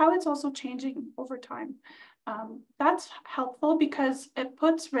and how it's also changing over time. That's helpful because it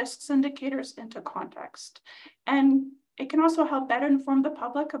puts risks indicators into context. And it can also help better inform the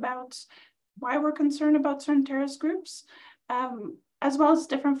public about why we're concerned about certain terrorist groups, as well as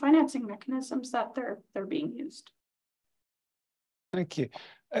different financing mechanisms that they're being used. Thank you.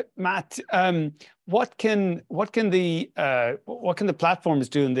 Matt, what can the platforms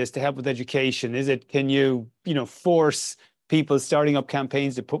do in this to help with education? Can you force people starting up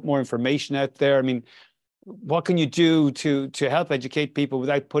campaigns to put more information out there? I mean, what can you do to help educate people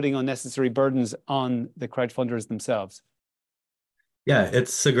without putting unnecessary burdens on the crowdfunders themselves? Yeah,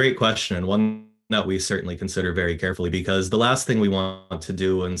 it's a great question, and one that we certainly consider very carefully, because the last thing we want to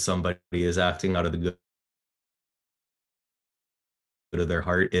do when somebody is acting out of the good of their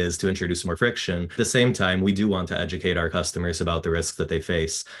heart is to introduce more friction. At the same time, we do want to educate our customers about the risks that they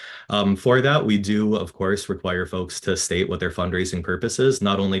face. For that, we do, of course, require folks to state what their fundraising purpose is.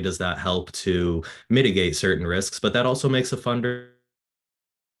 Not only does that help to mitigate certain risks, but that also makes a fundraiser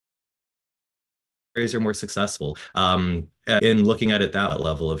more successful in looking at it that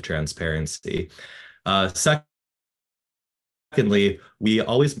level of transparency. Secondly, we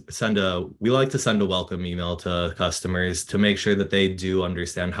like to send a welcome email to customers to make sure that they do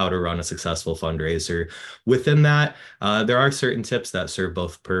understand how to run a successful fundraiser. Within that, there are certain tips that serve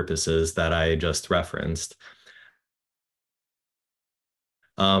both purposes that I just referenced.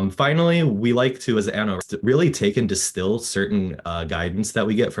 Finally, we like to, as analysts, really take and distill certain guidance that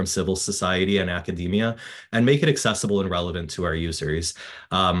we get from civil society and academia and make it accessible and relevant to our users.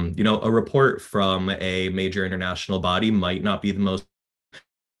 A report from a major international body might not be the most,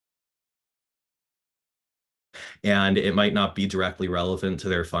 and it might not be directly relevant to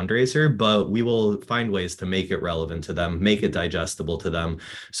their fundraiser, but we will find ways to make it relevant to them, make it digestible to them,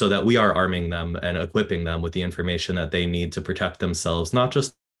 so that we are arming them and equipping them with the information that they need to protect themselves, not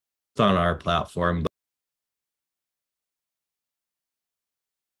just on our platform.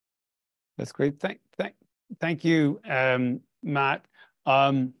 That's great. Thank you, Matt.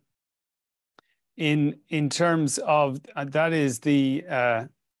 In terms of that is the.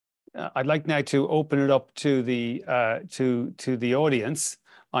 I'd like now to open it up to the audience.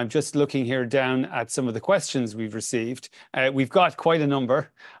 I'm just looking here down at some of the questions we've received. We've got quite a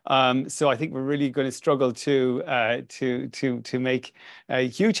number, so I think we're really going to struggle to make a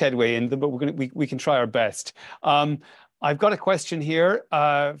huge headway in them, but we can try our best. I've got a question here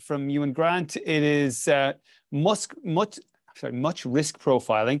from Ewan Grant. It is much risk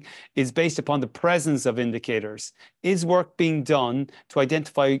profiling is based upon the presence of indicators. Is work being done to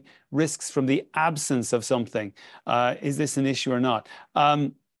identify risks from the absence of something? Is this an issue or not?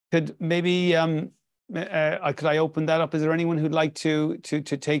 Could I open that up? Is there anyone who'd like to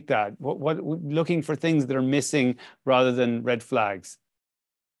take that? What looking for things that are missing rather than red flags?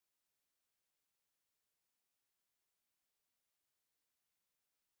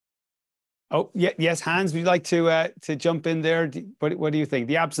 Oh, yeah, yes, Hans, would you like to jump in there? What do you think?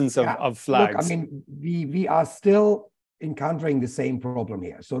 The absence of flags. Look, I mean, we are still encountering the same problem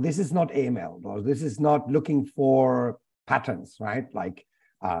here. So this is not AML, or this is not looking for patterns, right? Like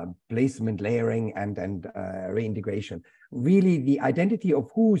placement layering and reintegration. Really, the identity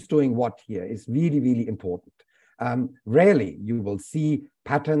of who's doing what here is really, really important. Rarely you will see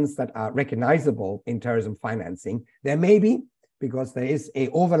patterns that are recognizable in terrorism financing. There may be, because there is an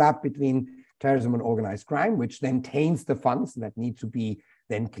overlap between terrorism and organized crime, which then taints the funds that need to be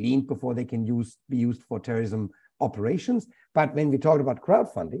then cleaned before they can be used for terrorism operations. But when we talk about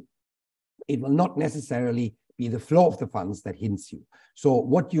crowdfunding, it will not necessarily be the flow of the funds that hints you. So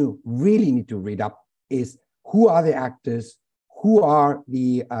what you really need to read up is who are the actors, who are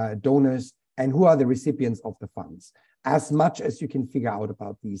the donors, and who are the recipients of the funds. As much as you can figure out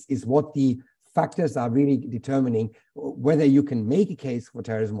about these is what the factors are really determining whether you can make a case for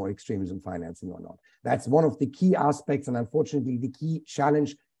terrorism or extremism financing or not. That's one of the key aspects, and unfortunately the key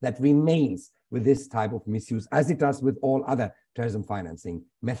challenge that remains with this type of misuse, as it does with all other terrorism financing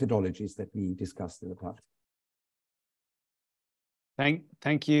methodologies that we discussed in the past.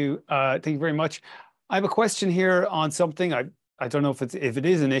 Thank you very much. I have a question here on something. I don't know if it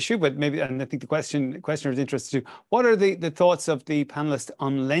is an issue, but maybe, and I think the questioner is interested too. What are the thoughts of the panelists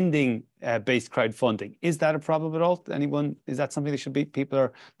on lending-based crowdfunding? Is that a problem at all? Anyone? Is that something that people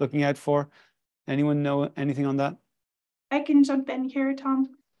are looking out for? Anyone know anything on that? I can jump in here, Tom.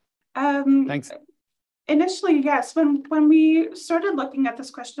 Thanks. Initially, yes, when we started looking at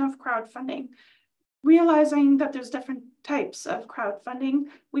this question of crowdfunding, realizing that there's different types of crowdfunding,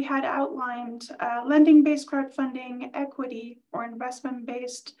 we had outlined lending-based crowdfunding, equity or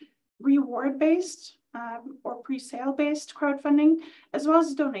investment-based, reward-based or pre-sale-based crowdfunding, as well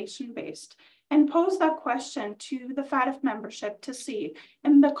as donation-based, and posed that question to the FATF membership to see,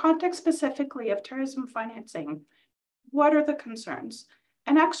 in the context specifically of terrorism financing, what are the concerns?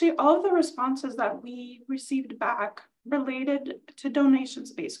 And actually, all of the responses that we received back related to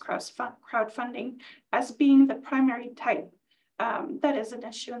donations-based crowdfunding as being the primary type that is an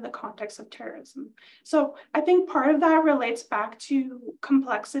issue in the context of terrorism. So I think part of that relates back to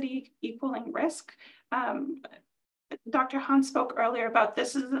complexity equaling risk. Dr. Hans spoke earlier about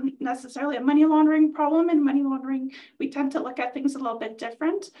this isn't necessarily a money laundering problem. In money laundering, we tend to look at things a little bit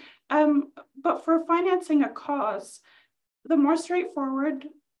different. But for financing a cause, the more straightforward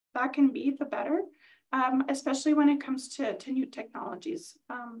that can be, the better, especially when it comes to new technologies.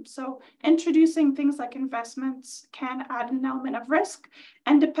 So introducing things like investments can add an element of risk.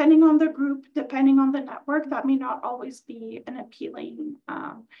 And depending on the group, depending on the network, that may not always be an appealing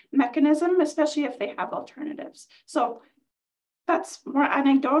mechanism, especially if they have alternatives. So that's more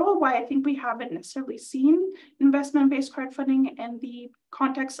anecdotal, why I think we haven't necessarily seen investment-based crowdfunding in the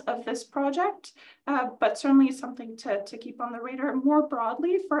context of this project, but certainly something to keep on the radar more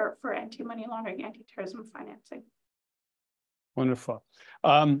broadly for anti-money laundering, anti-terrorism financing. Wonderful.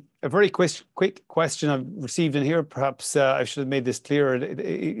 A very quick question I've received in here. Perhaps I should have made this clearer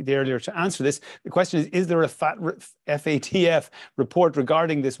earlier to answer this. The question is there a FATF report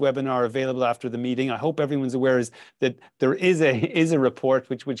regarding this webinar available after the meeting? I hope everyone's aware that there is a report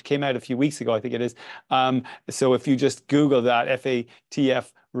which came out a few weeks ago, I think it is. So if you just Google that FATF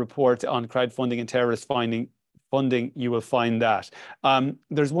report on crowdfunding and terrorist funding, you will find that.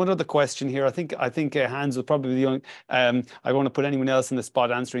 There's one other question here. I think Hans will probably be the only. I don't want to put anyone else in the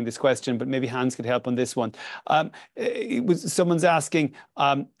spot answering this question, but maybe Hans could help on this one. Someone's asking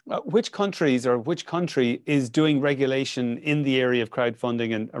which countries or which country is doing regulation in the area of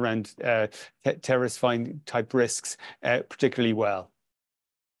crowdfunding and around terrorist type risks particularly well.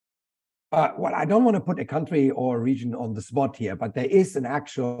 Well, I don't want to put a country or a region on the spot here, but there is an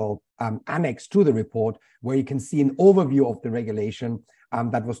actual annex to the report where you can see an overview of the regulation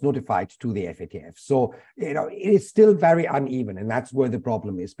that was notified to the FATF. So, it is still very uneven, and that's where the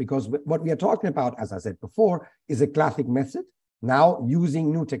problem is, because what we are talking about, as I said before, is a classic method now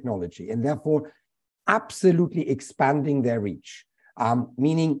using new technology, and therefore absolutely expanding their reach.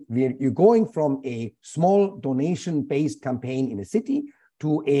 Meaning you're going from a small donation-based campaign in a city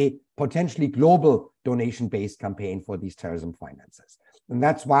to a potentially global donation-based campaign for these terrorism finances. And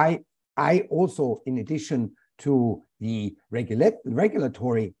that's why I also, in addition to the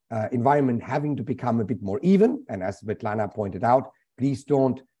regulatory environment having to become a bit more even, and as Svetlana pointed out, please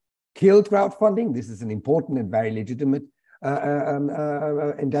don't kill crowdfunding. This is an important and very legitimate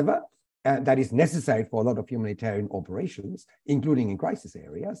endeavor that is necessary for a lot of humanitarian operations, including in crisis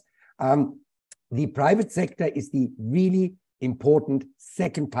areas. The private sector is the really important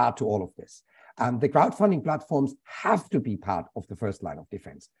second part to all of this. The crowdfunding platforms have to be part of the first line of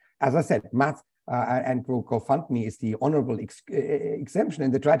defense. As I said, Matt and GoFundMe is the honorable exemption,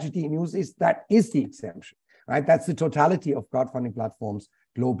 and the tragedy news is that is the exemption, right? That's the totality of crowdfunding platforms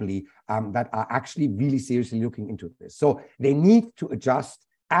globally that are actually really seriously looking into this. So they need to adjust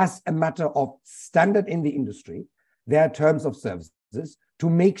as a matter of standard in the industry, their terms of services to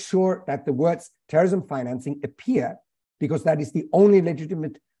make sure that the words terrorism financing appear, because that is the only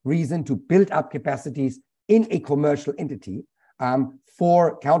legitimate reason to build up capacities in a commercial entity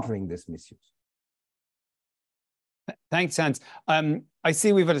for countering this misuse. Thanks, Hans. I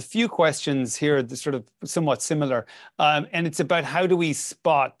see we've had a few questions here that sort of somewhat similar, and it's about how do we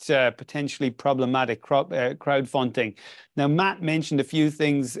spot potentially problematic crowdfunding. Now, Matt mentioned a few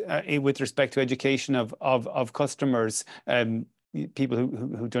things with respect to education of customers, people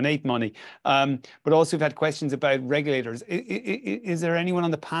who donate money, but also we've had questions about regulators. Is there anyone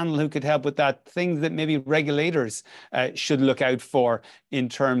on the panel who could help with that? Things that maybe regulators should look out for in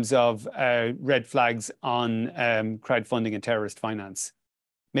terms of red flags on crowdfunding and terrorist finance?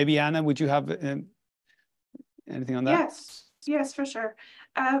 Maybe Anna, would you have anything on that? Yes, for sure.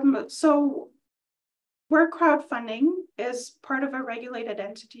 So where crowdfunding is part of a regulated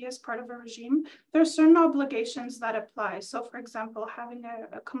entity, as part of a regime, there are certain obligations that apply. So for example, having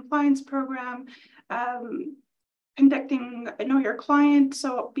a compliance program, conducting Know Your Client,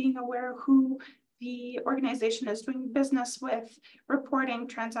 so being aware who the organization is doing business with, reporting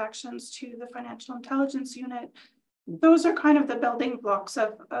transactions to the Financial Intelligence Unit. those are kind of the building blocks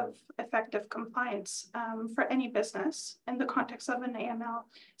of effective compliance for any business in the context of an AML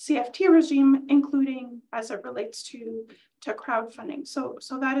CFT regime, including as it relates to crowdfunding. So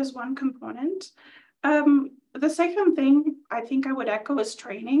that is one component. The second thing I think I would echo is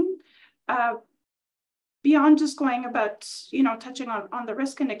training. Beyond just going about, touching on the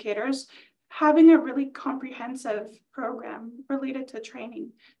risk indicators, having a really comprehensive program related to training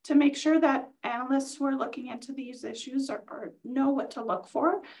to make sure that analysts who are looking into these issues or know what to look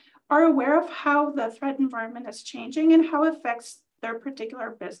for, are aware of how the threat environment is changing and how it affects their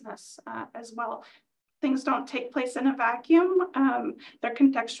particular business as well. Things don't take place in a vacuum. They're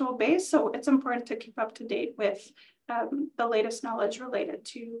contextual based, so it's important to keep up to date with the latest knowledge related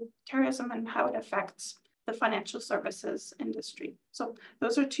to terrorism and how it affects the financial services industry. So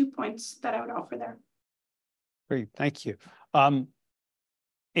those are 2 points that I would offer there. Great, thank you.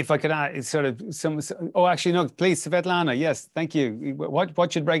 If I could add sort of actually, no, please, Svetlana, yes, thank you.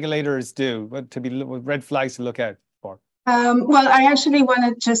 What should regulators do? What red flags to look out for? Well, I actually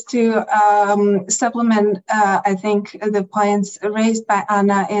wanted just to supplement, I think, the points raised by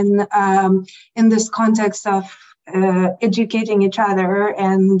Anna in this context of educating each other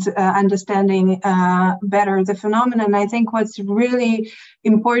and understanding better the phenomenon. I think what's really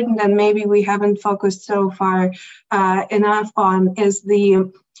important, and maybe we haven't focused so far enough on, is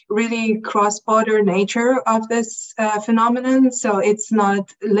the really cross-border nature of this phenomenon. So it's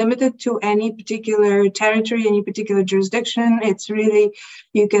not limited to any particular territory, any particular jurisdiction. It's really,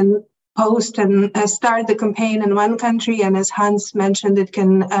 you can post and start the campaign in one country, and as Hans mentioned, it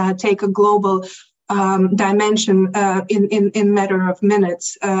can take a global dimension in matter of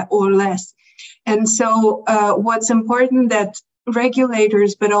minutes or less. And so what's important that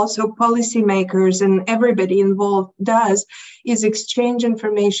regulators, but also policymakers and everybody involved does, is exchange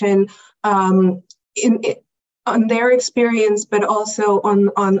information on their experience, but also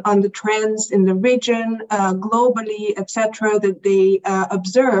on the trends in the region, globally, etc., that they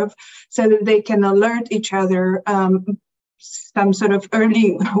observe, so that they can alert each other, some sort of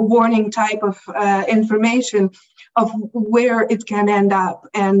early warning type of information of where it can end up.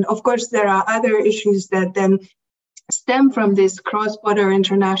 And of course, there are other issues that then stem from this cross-border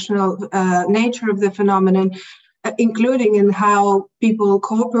international nature of the phenomenon, including in how people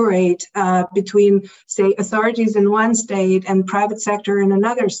cooperate between, say, authorities in one state and private sector in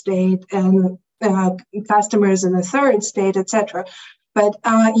another state, and customers in a third state, etc. But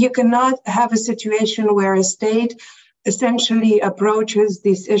you cannot have a situation where a state essentially approaches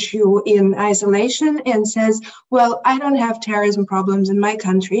this issue in isolation and says, well, I don't have terrorism problems in my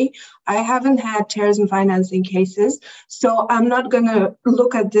country. I haven't had terrorism financing cases, so I'm not going to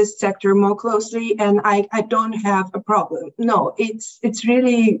look at this sector more closely, and I don't have a problem. No, it's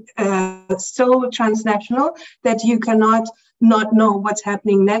really so transnational that you cannot not know what's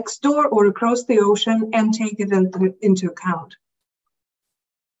happening next door or across the ocean and take it into account.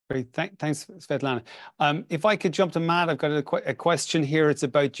 Great, thanks, Svetlana. If I could jump to Matt, I've got a question here. It's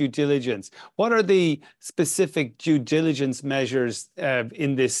about due diligence. What are the specific due diligence measures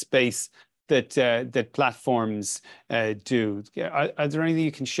in this space that platforms do? Are there anything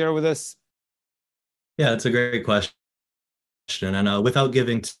you can share with us? Yeah, it's a great question. And without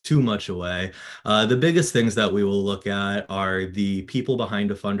giving too much away, the biggest things that we will look at are the people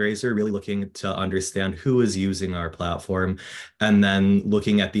behind a fundraiser, really looking to understand who is using our platform, and then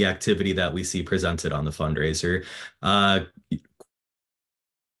looking at the activity that we see presented on the fundraiser.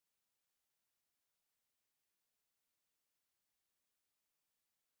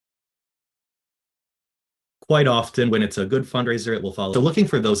 Quite often, when it's a good fundraiser, it will follow. So looking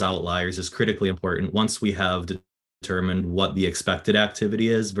for those outliers is critically important once we have determined what the expected activity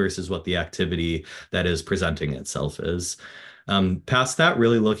is versus what the activity that is presenting itself is. Past that,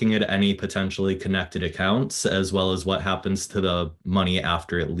 really looking at any potentially connected accounts, as well as what happens to the money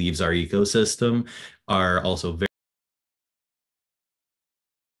after it leaves our ecosystem, are also very.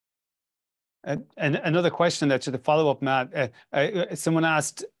 And another question that should follow up, Matt. Someone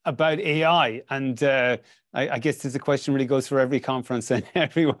asked about AI, and I guess this question really goes for every conference and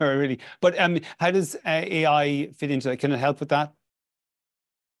everywhere, really. But how does AI fit into that? Can it help with that?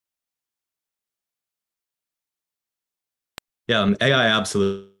 Yeah, AI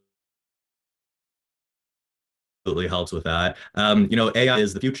absolutely helps with that. AI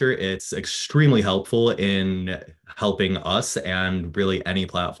is the future. It's extremely helpful in helping us and really any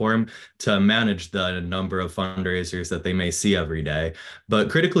platform to manage the number of fundraisers that they may see every day. But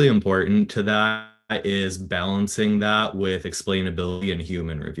critically important to that is balancing that with explainability and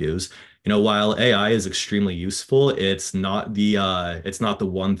human reviews. While AI is extremely useful, it's not the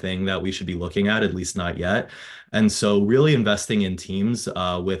one thing that we should be looking at least not yet. And so really investing in teams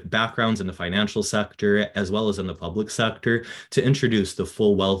with backgrounds in the financial sector as well as in the public sector to introduce the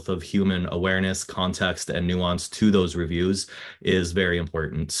full wealth of human awareness, context, and nuance to those reviews is very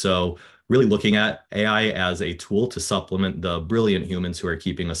important. So really looking at AI as a tool to supplement the brilliant humans who are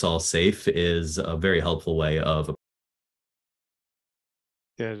keeping us all safe is a very helpful way of.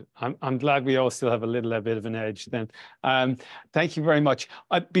 Good. I'm glad we all still have a little bit of an edge then. Thank you very much.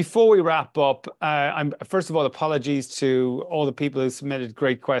 Before we wrap up, first of all, apologies to all the people who submitted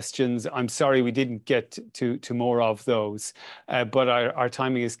great questions. I'm sorry we didn't get to more of those, but our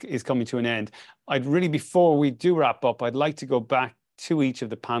timing is coming to an end. Before we do wrap up, I'd like to go back to each of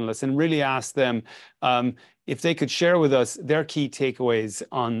the panelists and really ask them if they could share with us their key takeaways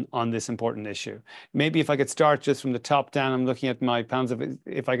on this important issue. Maybe if I could start just from the top down, I'm looking at my panels.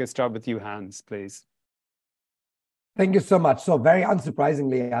 If I could start with you, Hans, please. Thank you so much. So very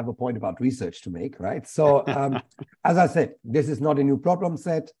unsurprisingly, I have a point about research to make, right? So as I said, this is not a new problem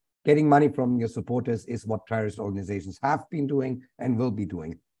set. Getting money from your supporters is what terrorist organizations have been doing and will be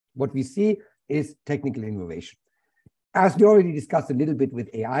doing. What we see is technical innovation. As we already discussed a little bit with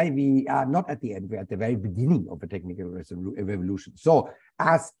AI, we are not at the end, we're at the very beginning of a technical revolution. So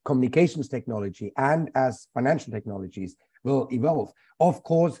as communications technology and as financial technologies will evolve, of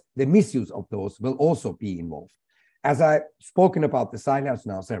course, the misuse of those will also be involved. As I've spoken about the signouts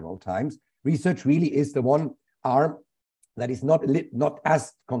now several times, research really is the one arm that is not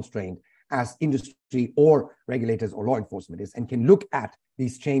as constrained as industry or regulators or law enforcement is, and can look at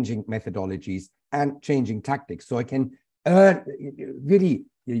these changing methodologies and changing tactics. So it can really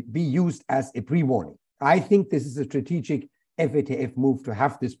be used as a pre-warning. I think this is a strategic FATF move to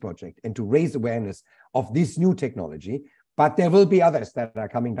have this project and to raise awareness of this new technology, but there will be others that are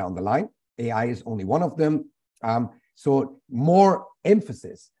coming down the line. AI is only one of them. So more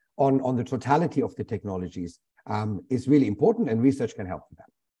emphasis on the totality of the technologies is really important, and research can help with that.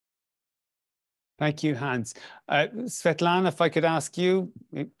 Thank you, Hans. Svetlana, if I could ask you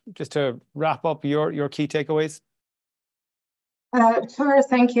just to wrap up your key takeaways. Sure,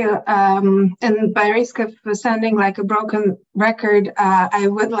 thank you. And by risk of sounding like a broken record, I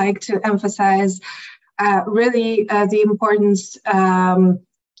would like to emphasize really the importance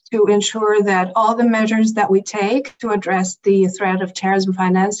to ensure that all the measures that we take to address the threat of terrorism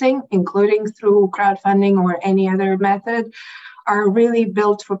financing, including through crowdfunding or any other method, are really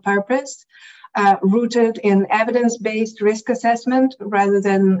built for purpose. Rooted in evidence-based risk assessment rather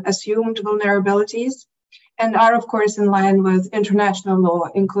than assumed vulnerabilities, and are, of course, in line with international law,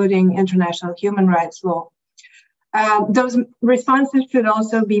 including international human rights law. Those responses should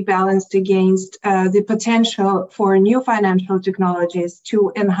also be balanced against the potential for new financial technologies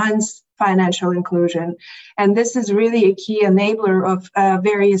to enhance financial inclusion. And this is really a key enabler of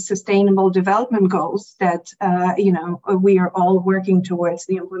various sustainable development goals that we are all working towards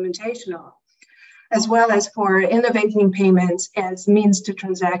the implementation of, as well as for innovating payments as means to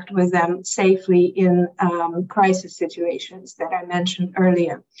transact with them safely in crisis situations that I mentioned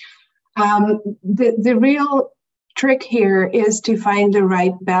earlier. The real trick here is to find the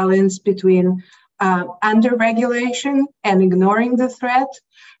right balance between under-regulation and ignoring the threat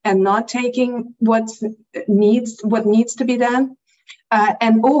and not taking what needs to be done,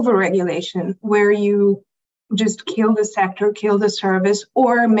 and over-regulation, where you just kill the sector, kill the service,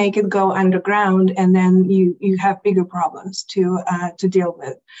 or make it go underground, and then you have bigger problems to deal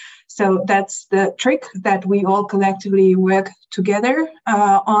with. So that's the trick that we all collectively work together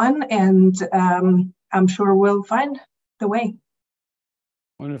on, and I'm sure we'll find the way.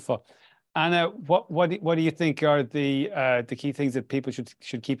 Wonderful. Anna, what do you think are the key things that people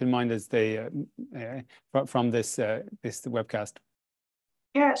should keep in mind as they from this webcast?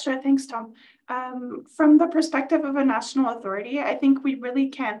 Yeah, sure. Thanks, Tom. From the perspective of a national authority, I think we really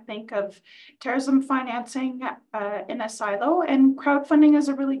can't think of terrorism financing in a silo, and crowdfunding is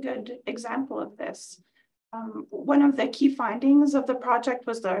a really good example of this. One of the key findings of the project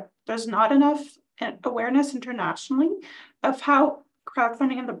was that there's not enough awareness internationally of how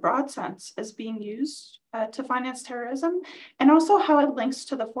crowdfunding in the broad sense is being used to finance terrorism, and also how it links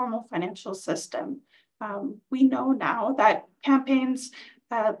to the formal financial system. We know now that campaigns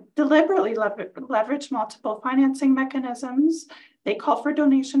deliberately leverage multiple financing mechanisms. They call for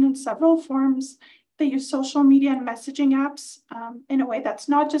donation in several forms. They use social media and messaging apps in a way that's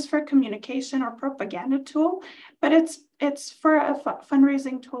not just for communication or propaganda tool, but it's for a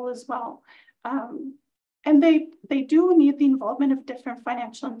fundraising tool as well. And they do need the involvement of different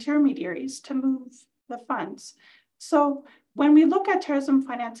financial intermediaries to move the funds. So when we look at terrorism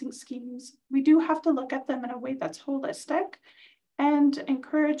financing schemes, we do have to look at them in a way that's holistic and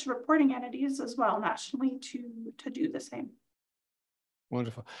encourage reporting entities as well nationally to do the same.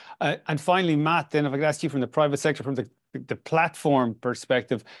 Wonderful. And finally, Matt, then if I could ask you from the private sector, from the platform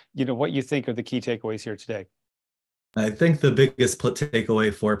perspective, what you think are the key takeaways here today? I think the biggest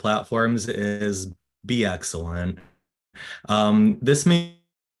takeaway for platforms is be excellent. This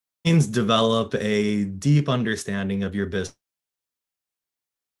means develop a deep understanding of your business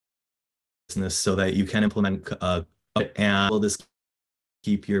so that you can implement and will this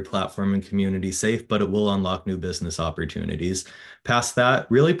keep your platform and community safe, but it will unlock new business opportunities. Past that,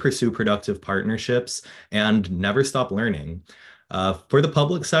 really pursue productive partnerships and never stop learning. For the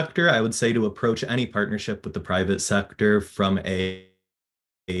public sector, I would say to approach any partnership with the private sector from a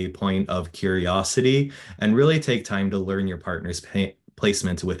point of curiosity and really take time to learn your partner's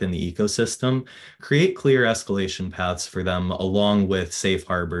placement within the ecosystem. Create clear escalation paths for them along with safe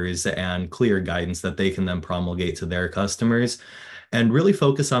harbors and clear guidance that they can then promulgate to their customers, and really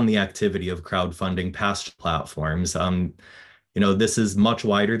focus on the activity of crowdfunding past platforms. This is much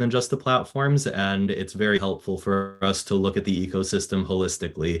wider than just the platforms, and it's very helpful for us to look at the ecosystem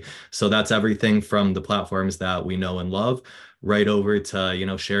holistically. So that's everything from the platforms that we know and love, right over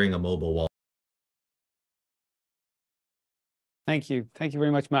to, sharing a mobile wallet. Thank you. Thank you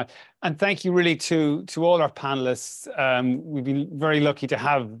very much, Matt. And thank you really to all our panelists. We've been very lucky to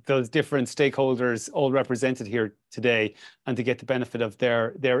have those different stakeholders all represented here today and to get the benefit of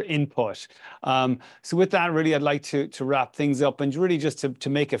their input. So with that, really, I'd like to wrap things up and really just to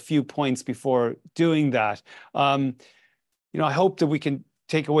make a few points before doing that. I hope that we can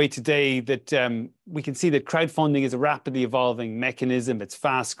take away today that we can see that crowdfunding is a rapidly evolving mechanism. It's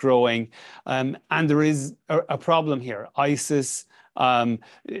fast growing, and there is a problem here. ISIS,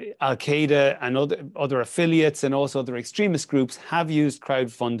 Al-Qaeda and other affiliates and also other extremist groups have used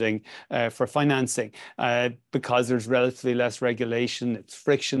crowdfunding for financing because there's relatively less regulation, it's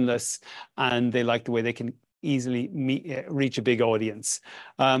frictionless, and they like the way they can easily reach a big audience.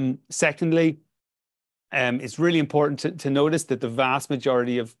 Secondly, it's really important to notice that the vast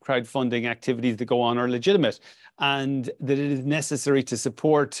majority of crowdfunding activities that go on are legitimate, and that it is necessary to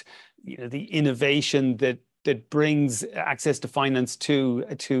support the innovation that brings access to finance to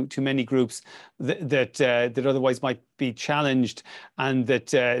many groups that otherwise might be challenged, and that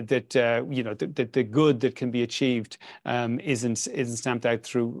the good that can be achieved isn't stamped out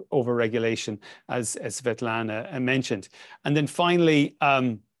through overregulation, as Svetlana mentioned. And then finally,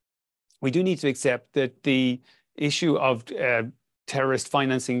 we do need to accept that the issue of terrorist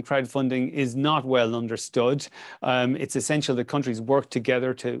financing crowdfunding is not well understood. It's essential that countries work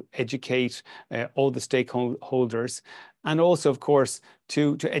together to educate all the stakeholders, and also, of course,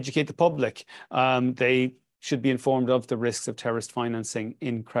 to educate the public. They should be informed of the risks of terrorist financing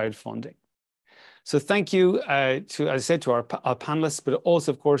in crowdfunding. So thank you, as I said, to our panelists, but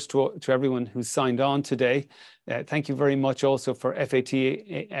also, of course, to everyone who signed on today. Thank you very much also for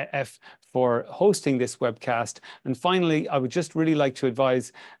FATF for hosting this webcast. And finally, I would just really like to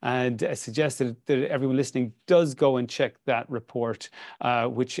advise and suggest that everyone listening does go and check that report,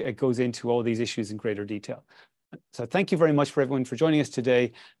 which goes into all these issues in greater detail. So thank you very much for everyone for joining us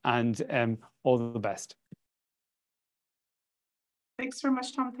today, and all the best. Thanks very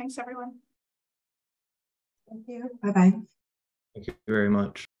much, Tom. Thanks, everyone. Thank you. Bye-bye. Thank you very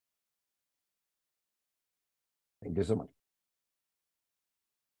much. Thank you so much.